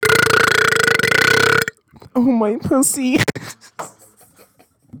Oh, my pussy.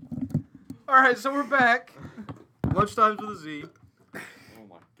 Alright, so we're back. Lunchtimes with a Z. Oh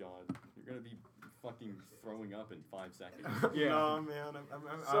my god. You're gonna be fucking throwing up in 5 seconds. Yeah. No, man.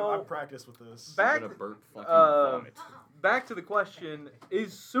 I've practiced with this. You're Back, gonna burp fucking vomit. back to the question: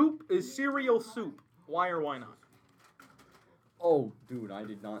 Is cereal soup? Why or why not? Oh, dude, I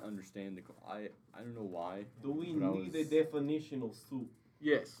did not understand I don't know why. Do we but I need a was- definition of soup?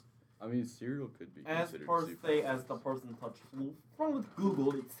 Yes. I mean, cereal could be As considered per soup. se, as the person touched from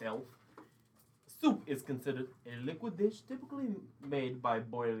Google itself, soup is considered a liquid dish typically made by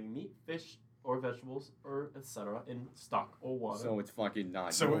boiling meat, fish, or vegetables, or etc. in stock or water. So it's fucking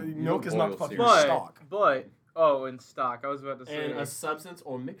not. So you don't milk is not boil fucking cereal. stock. in stock. I was about to say. and a substance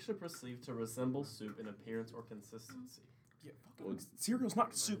or mixture perceived to resemble soup in appearance or consistency. Yeah, fucking cereal's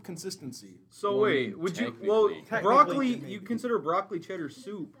not soup consistency. So Well, wait, would you? Well, technically- broccoli. Technically, You maybe. consider broccoli cheddar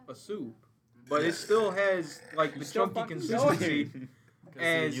soup a soup, but it still has like the You're still chunky fucking consistency. going. Because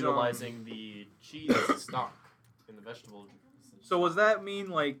As, you're utilizing the cheese as a stock in the vegetable. So does that mean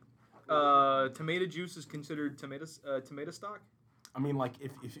like tomato juice is considered tomato stock? I mean, like,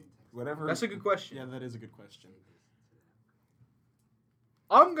 if whatever. That's a good question. Yeah, that is a good question.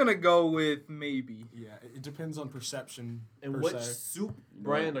 I'm gonna go with maybe. Yeah, it depends on perception. And per which se. soup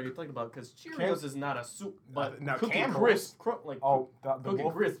brand are you talking about? Because Cheerios is not a soup, but now Cookie Campbell's- Crisp, the Cookie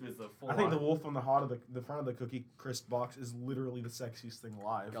wolf. Crisp is a full. I think the wolf on the heart of the front of the Cookie Crisp box is literally the sexiest thing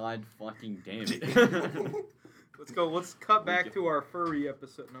alive. God fucking damn it. Let's go. Let's cut back to our furry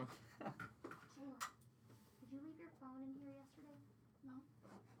episode now. Did you leave your phone in here yesterday? No?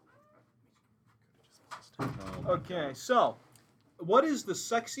 Oh, Okay, so what is the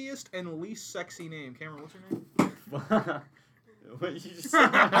sexiest and least sexy name? Cameron, what's your name? what you just said?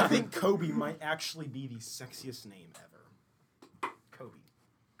 I think Kobe might actually be the sexiest name ever.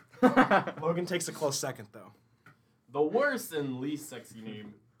 Kobe. Logan takes a close second, though. the worst and least sexy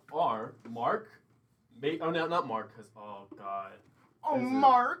name are Mark. Oh no, not Mark. Cause oh god. Oh, Is it-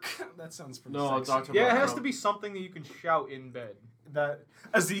 Mark! That sounds pretty No, sexy. Dr. Yeah, it Mark, has no. to be something that you can shout in bed. That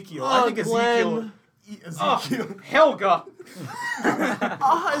Ezekiel. Oh, I think Glenn. Ezekiel. Helga.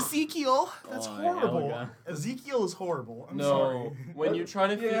 Ezekiel. That's Oh, horrible. Helga. Ezekiel is horrible. I'm No, sorry. when you're trying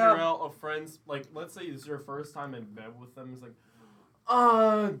to figure Yeah. out a friend's, like, let's say it's your first time in bed with them, it's like,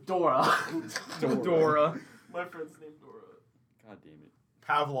 Dora. Dora. My friend's named Dora. God damn it.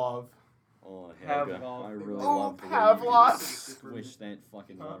 Pavlov. Oh, Helga. Pavlov. I really Oh, love the way Pavlov. you squish that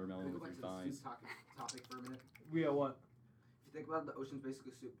fucking watermelon with your thighs. Topic for a minute. Yeah, what? If you think about it, the ocean's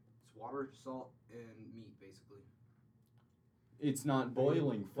basically soup. It's water, salt, and meat, basically. It's not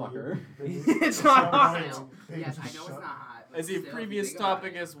boiling, fucker. It's not hot. Yes, I know it's not hot. but As a still, if you previous think about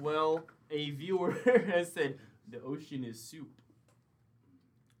topic it- as well, a viewer has said, the ocean is soup.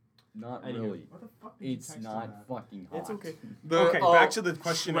 Not Anywho. really. What the fuck did you It's text not on that? fucking hot. It's okay. Okay, back to the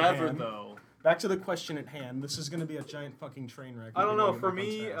question at Trevor, hand. though. Back to the question at hand. This is going to be a giant fucking train wreck. I don't know. We're For back on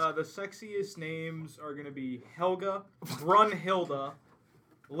me, task. the sexiest names are gonna be Helga, Brunhilde,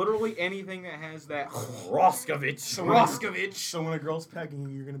 literally anything that has that Roskovich. So when a girl's pegging you,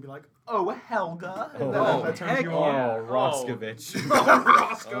 you're going to be like, oh, Helga. Oh, that turns heck you yeah. on. Oh, Roskovich. Oh, Oh,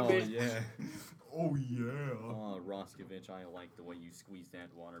 Roskovich. yeah. Oh, yeah. Oh, Roskovich, I like the way you squeeze that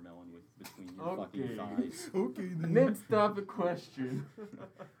watermelon between your Okay. fucking thighs. Okay, then. Next topic question.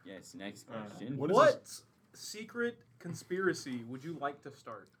 Yes, next question. What is What secret conspiracy would you like to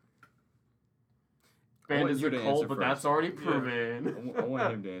start? I want Bandits you are to cold, answer but first. that's already Yeah. proven. I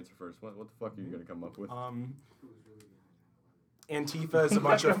want him to answer first. What the fuck are you gonna come up with? Antifa is a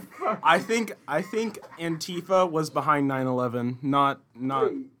bunch of. I think Antifa was behind 9/11, not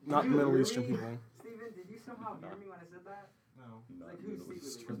Middle Eastern people. Steven, did you somehow hear me when I said that? No. Not Like, who Middle secretly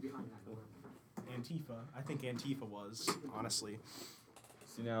Eastern was behind people. Antifa. I think Antifa was, honestly.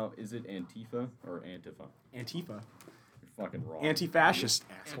 See now, is it Antifa or Antifa? Antifa. You're fucking wrong. Anti-fascist,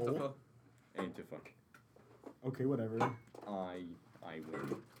 asshole. Antifa. Antifa. Okay, whatever. I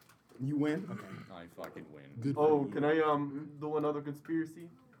win. You win? Okay. I fucking win. Good Oh, can I do another conspiracy?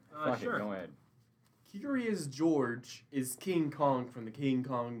 Fuck Sure. it, go ahead. Curious George is King Kong from the King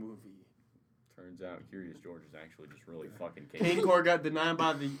Kong movie. Turns out Curious George is actually just really fucking King Kong got denied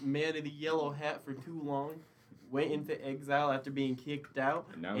by the man in the yellow hat for too long. Went into exile after being kicked out.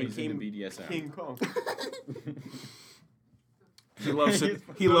 And now and he's in the came BDSM. King Kong. He loves to.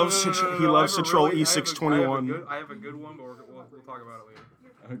 He No, loves no, to. no, no, He no, loves I to have a troll really- E621. I have a good one, but we'll talk about it later.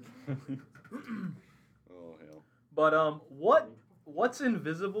 Okay. Oh hell. But what's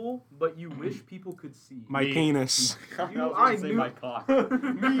invisible but you wish people could see? My Me. penis. I was I gonna say knew- my cock. Me.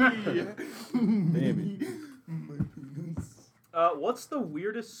 Damn it. What's the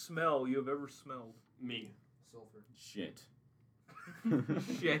weirdest smell you have ever smelled? Me. Sulfur. Shit.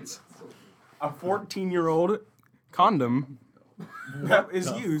 Shit. A 14-year-old condom that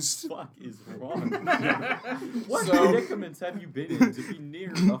is The used. fuck is wrong? What So- predicaments have you been in to be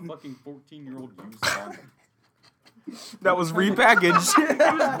near a fucking 14-year-old used condom? That was repackaged.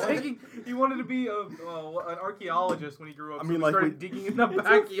 He wanted to be an archaeologist when he grew up. I so mean, he like, started digging in the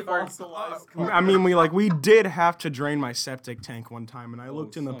backyard. Fossilized I mean, we did have to drain my septic tank one time, and I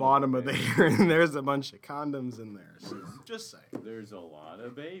looked in the son of bottom a of bitch. there, and there's a bunch of condoms in there. So just saying. There's a lot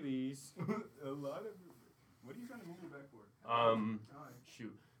of babies. A lot of. What are you trying to move me back for?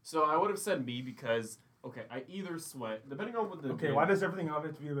 Shoot. So I would have said me because I either sweat depending on what the Okay, day- why does everything have to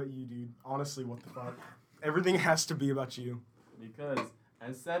be about you, dude? Honestly, what the fuck? Everything has to be about you. Because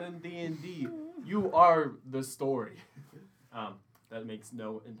as said in D&D, you are the story. That makes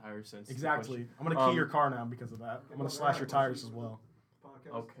no entire sense. to the Exactly. question. I'm gonna key your car now because of that. I'm gonna slash your tires as well.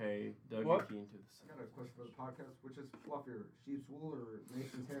 Podcast. Okay, Doug, What? you're key into this. I got a question for the podcast. Which is fluffier, sheep's wool or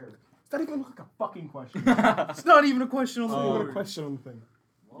Mason's hair? Does that even look like a fucking question? It's not even a question on the It's not even board. a question on the thing.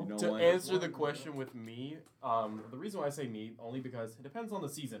 You know To what? answer the question with me, the reason why I say me only because it depends on the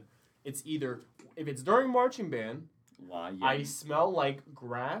season. It's either if it's during marching band, Lie, I smell like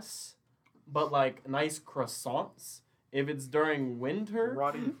grass, but like nice croissants. If it's during winter,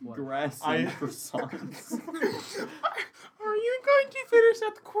 Rotting flesh. grass I- and croissants. Are you going to finish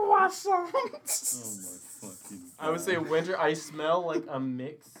at the croissants? Oh my fucking I would say God. winter. I smell like a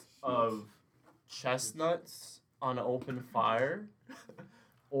mix of chestnuts on an open fire,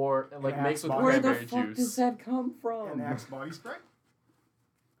 or like And mixed with Axe Where the cranberry fuck juice. does that come from? An Axe body spray?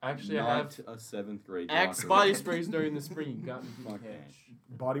 Actually, I Not have a 7th grade Axe locker. body sprays during the spring. You got me. good Fuck that. catch.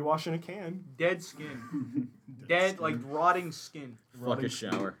 Body wash in a can. Dead skin. Dead, like rotting skin. Fuck a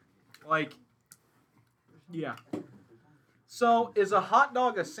shower. Like, yeah. So, is a hot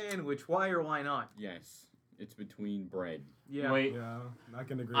dog a sandwich? Why or why not? Yes. It's between bread. Yeah. Wait, Yeah, I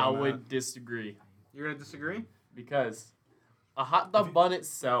can agree I on would disagree You're gonna disagree? because a hot dog bun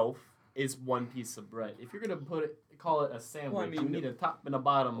itself is one piece of bread. If you're gonna call it a sandwich, you mean, need a top and a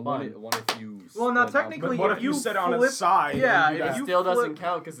bottom What bun. if you? Well, now split up- technically, But what if if you you set it on flip- its side? yeah, and do if that? you It still doesn't flip-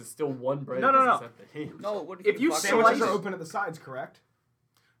 count because it's still one bread. No, no, because no. it's at the hinge. No, what If you fucking- Sandwiches slice- are open at the sides, correct?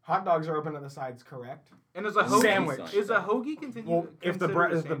 Hot dogs are open at the sides, correct? And is a Sandwich. hoagie is a hoagie continue? Well, if the considered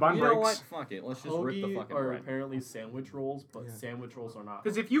bread, a if the sandwich? bun You know what? breaks, Fuck it. Let's just rip the Hoagie fucking are bread. apparently sandwich rolls, but Yeah. sandwich rolls are not.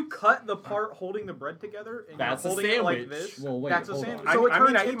 Because if you cut the part holding the bread together and That's a you're holding it like sandwich. this, Well, wait, that's a hold on. sandwich. I, So it I turns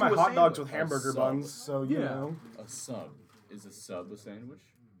mean, I eat into my a hot dogs sandwich. with hamburger sub. buns, so you Yeah. know. A sub. Is a sub a sandwich?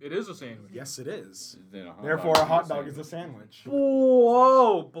 It is a sandwich. Yes, it is. Then a hot Therefore, dog a hot is dog is a sandwich.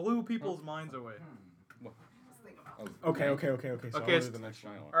 Whoa! Blew people's minds away. Okay. So Okay, I'll do it's- the next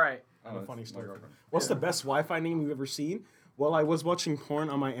one. All right. I have a funny it's my story. girlfriend. What's the best Wi-Fi name you've ever seen? Well, I was watching porn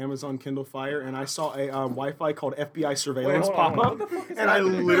on my Amazon Kindle Fire, and I saw a Wi-Fi called FBI Surveillance hold pop on, up, what the fuck is and I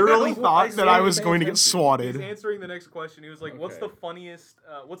happening? literally I thought that I said was pay going to get attention. He's swatted. answering the next question. He was like, "What's Okay. the funniest?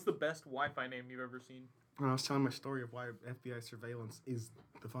 What's the best Wi-Fi name you've ever seen?" And I was telling my story of why FBI surveillance is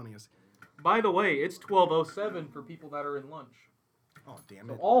the funniest. By the way, it's 12:07 for people that are in lunch. Oh, damn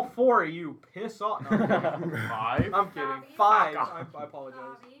So it. all four of you piss off. No, I'm kidding. Five? I'm kidding. Bobby. Five. Fuck I apologize.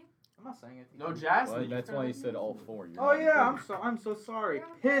 Bobby. I'm not saying it. No, Jasmine. Well, that's why he said all four. You're Oh not yeah, included. I'm so sorry.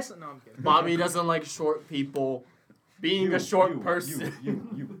 Piss. No, I'm kidding. Bobby doesn't like short people. Being a short person.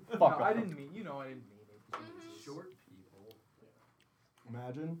 You No, fuck I off. didn't mean. You know, I didn't mean it. Mhm. Short people.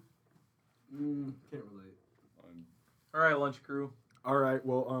 Imagine. Can't relate. All right, lunch crew. All right.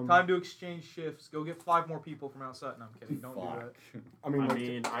 Well, Time to exchange shifts. Go get 5 more people from outside. No, I'm kidding. Don't do that. Fuck. I mean, I like,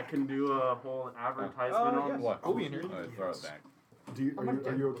 mean, I can do a whole advertisement Oh, on yes. What? We'll be in here. Alright, throw it back. are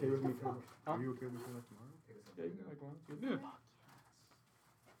you okay with me? Are you okay with me coming tomorrow? Yeah, you can make one. Yeah.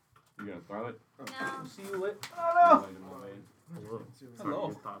 You gonna throw it? No. See you later. Oh,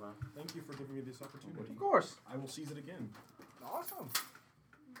 Hello. Thank you for giving me this opportunity. Of course. I will seize it again. Awesome.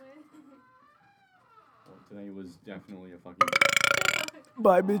 Well, today was definitely a fucking.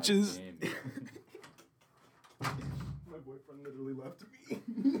 Bye, God bitches. damn it. My boyfriend literally left me.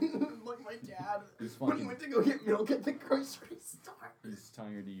 Like my dad. He's When he fucking. went to go get milk at the grocery store. He's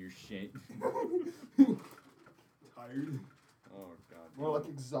tired of your shit. Tired. Oh god. More like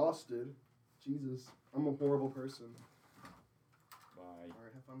exhausted. Jesus. I'm a horrible person. Bye.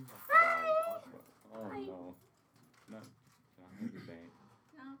 Alright, have fun. Oh no. No. Can I have your bag?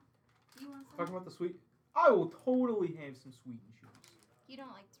 No. You want some? Talking about the sweet. I will totally have some sweet and shoes. You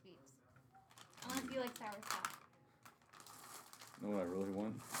don't like sweets. Unless you like sour stuff. Know what I really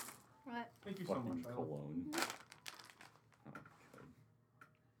want? What? Thank you so Fucking much. I love- cologne. Oh, good.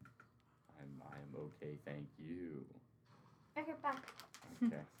 I'm okay, thank you. Back here, back.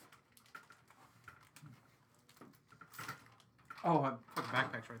 Okay. Oh, I put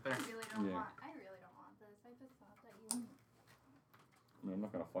backpacks right there. I really don't Yeah. want. I really don't want this. I just thought that you. I mean, I'm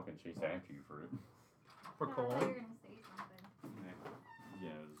not gonna fucking chase after you for it. For No, I thought you cologne. were gonna say something.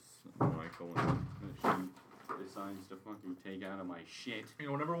 Yes. Michael and she decides to fucking take out of my shit. You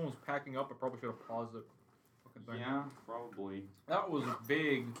know, when everyone was packing up, I probably should have paused the fucking thing. Yeah, probably. That was a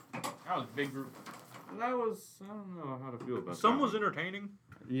big. That was a big group. That was, I don't know how to feel about Some that was one. entertaining.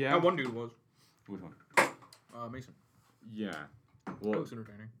 Yeah. That one dude was. Which one? Mason. Yeah. That Well, was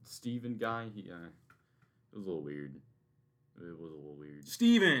entertaining. Steven guy, he, it was a little weird. It was a little weird.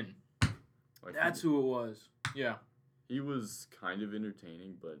 Steven! Like, That's who it was. Yeah. he was kind of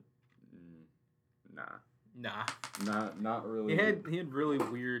entertaining, but Nah. not really. He had really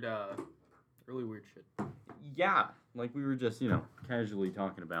weird shit. Yeah, like we were just, casually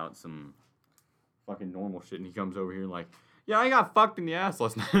talking about some fucking normal shit, and he comes over here and like, yeah, I got fucked in the ass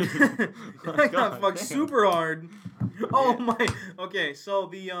last night. I got God fucked damn. super hard. Oh my. Okay, so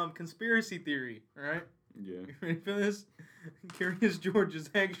the conspiracy theory, alright? Yeah. You ready for this? Curious George is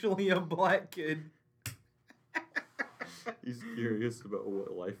actually a black kid. He's curious about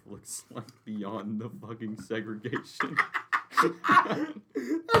what life looks like beyond the fucking segregation.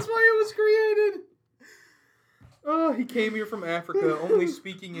 That's why it was created. Oh, he came here from Africa, only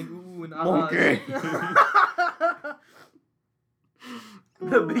speaking in ooh and ahs. Okay.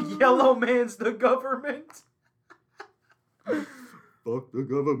 The big yellow man's the government. Fuck the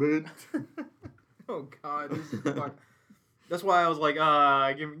government. Oh God, this is fuck. That's why I was like,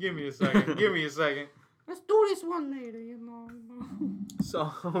 give me a second, give me a second. Let's do this one later,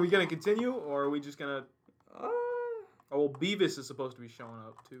 So, are we gonna continue, or are we just gonna? Oh well, Beavis is supposed to be showing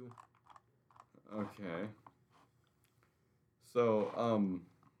up too. Okay. So,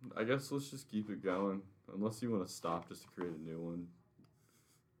 I guess let's just keep it going. Unless you want to stop just to create a new one.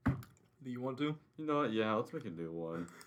 Do you want to? You know what? Yeah, let's make a new one.